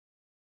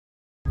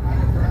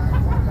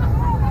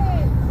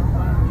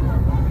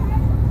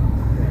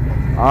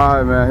All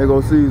right, man. Here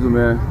goes Caesar,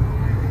 man.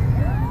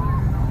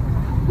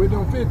 With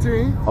them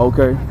 15.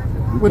 Okay.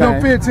 With them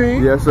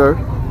 15. Yes, sir.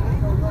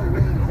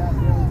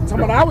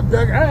 Somebody I was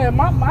ducking. I had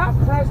my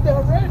price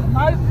still ready.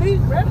 My feet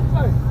ready to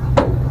play.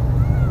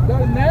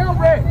 The nail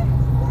ready.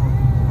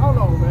 Hold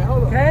on, man.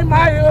 Hold on. Came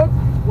out here.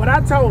 What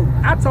I told him.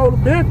 I told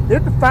him, man,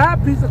 it's the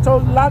 5 piece I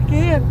told him to lock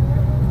in.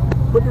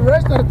 But the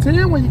rest of the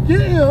 10, when you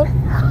get here,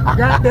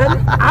 goddamn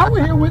it, I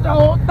was here with the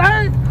whole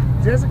thing.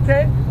 Just in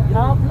case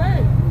y'all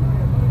play.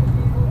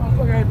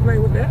 Motherfucker ain't play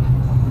with that.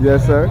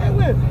 Yes, sir. Play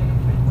with it.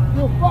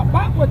 You fuck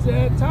about what you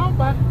had talking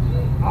about.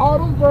 All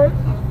them birds.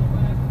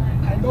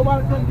 Ain't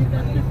nobody come get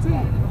that 15.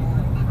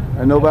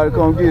 Ain't nobody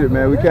come get it,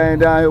 man. We came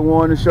down here,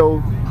 won the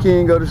show,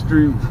 king of the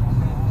streets.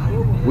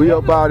 We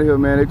up out of here,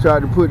 man. They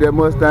tried to put that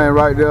Mustang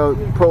right there,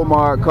 Pro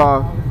Mark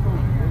car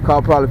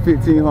probably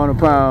 1,500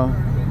 pounds.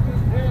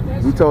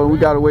 We told them we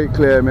gotta wait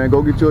clear, man.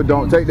 Go get your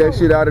Donk. Take that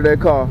shit out of that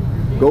car.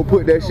 Go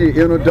put that shit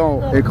in a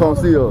Donk and come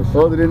see us.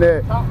 Other than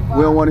that,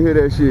 we don't want to hear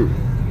that shit.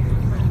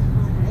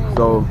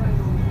 So,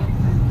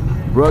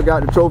 bro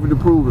got the trophy to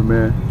prove it,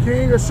 man.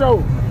 King of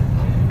show.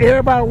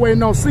 Everybody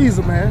waiting on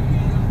Caesar, man.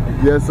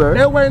 Yes, sir.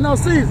 They waiting on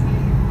Caesar.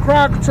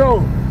 Crowd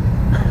control.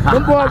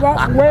 Them boys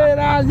walking way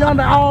down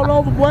yonder all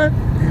over, boy.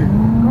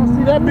 Gonna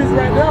see that bitch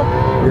right there.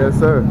 Yes,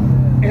 sir.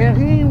 And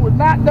he was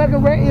not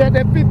ducking right. He had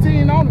that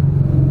 15 on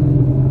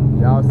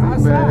him. Y'all see,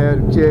 man,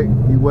 had to check.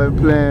 He wasn't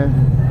playing.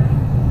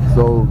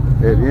 So,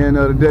 at the end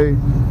of the day,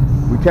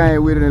 we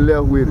came with it and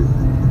left with it.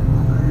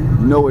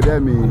 You know what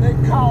that means. They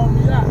called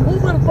me out. Who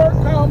would have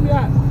first called me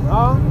out?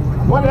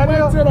 What that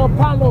is? To the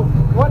Apollo.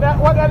 What that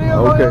is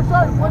on your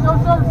shirt? What your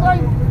shirt say?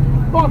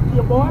 Fuck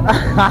you, boy.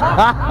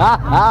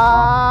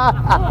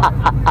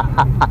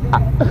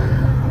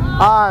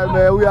 Alright,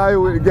 man, we out here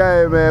with the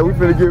game, man. We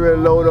finna get ready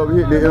to load up and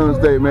hit the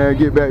interstate, man.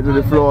 Get back to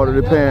the Florida,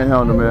 the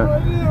Panhandle,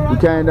 man. We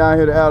came down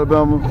here to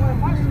Alabama.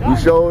 We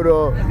showed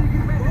up.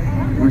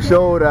 We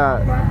showed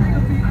out.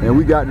 And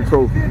we got the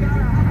trophy.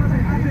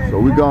 So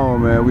we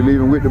gone, man. We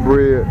leaving with the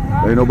bread.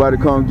 Ain't nobody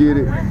come get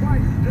it.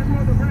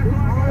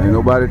 Ain't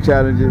nobody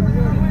challenge it.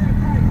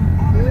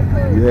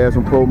 We had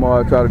some Pro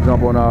Mars try to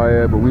jump on our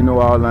ass, but we know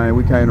our lane.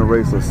 We came to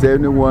race a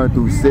 71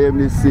 through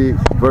 76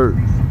 vert.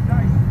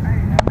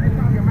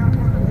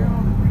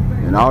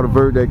 And all the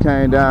vert that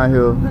came down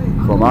here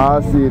from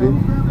our city,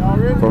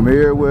 from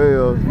everywhere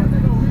else,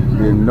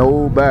 and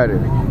nobody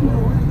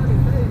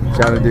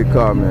challenge this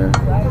car, man.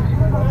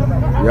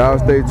 Y'all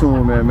stay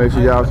tuned, man. Make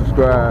sure y'all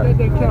subscribe. Let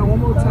that count one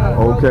more time.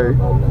 Okay.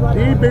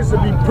 These bitches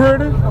will be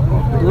pretty,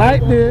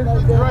 like this,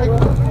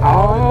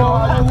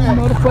 all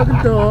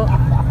motherfucking dog.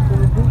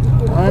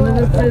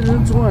 150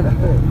 and 20.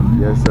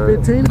 Yes, sir.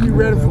 15 to be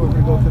ready for me.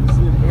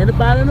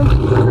 Anybody in the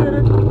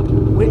city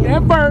with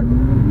that bird.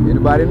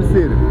 Anybody in the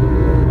city.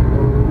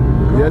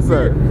 Yes,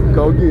 sir.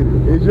 Go get it.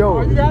 It's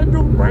yours. All you gotta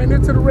do, bring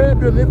it to the red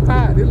building. It's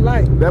 5. It's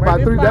light. That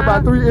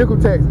about 3 income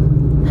taxes.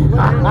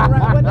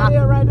 What that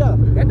is right there?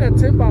 That's that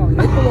 10 ball. You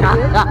pull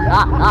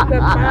up there.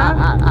 That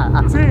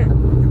 5, 10.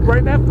 You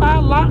bring that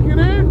 5, lock it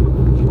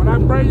in. When I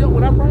bring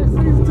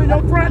Caesar to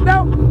your front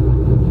door.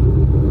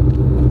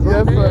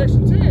 Yes, sir.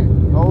 Extra 10.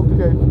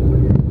 Okay.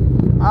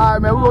 Alright,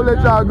 man, we're gonna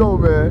let y'all go,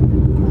 man.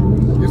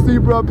 You see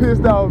bro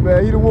pissed off,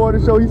 man. He done won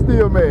the show, he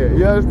still mad.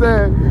 You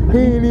understand? He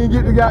ain't even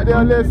get to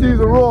goddamn let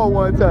Caesar roar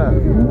one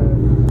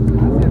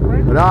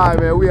time. But alright,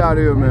 man, we out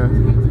here,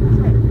 man.